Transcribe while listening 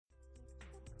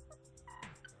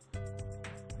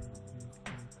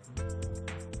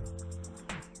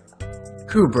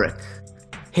Kubrick,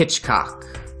 Hitchcock,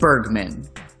 Bergman,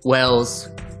 Wells,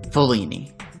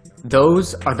 Fellini.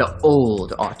 Those are the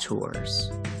old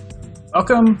auteurs.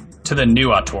 Welcome to the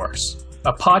new Auteurs,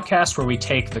 a podcast where we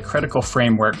take the critical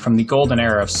framework from the golden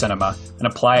era of cinema and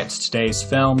apply it to today's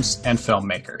films and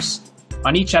filmmakers.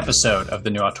 On each episode of the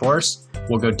new Auteurs,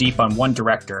 we'll go deep on one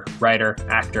director, writer,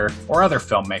 actor, or other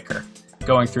filmmaker,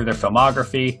 going through their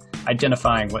filmography,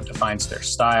 identifying what defines their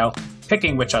style,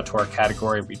 picking which auteur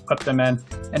category we put them in,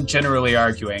 and generally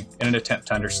arguing in an attempt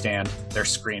to understand their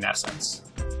screen essence.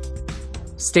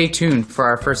 Stay tuned for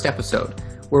our first episode,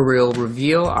 where we'll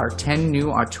reveal our 10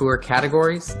 new auteur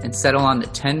categories and settle on the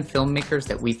 10 filmmakers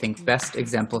that we think best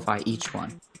exemplify each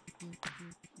one.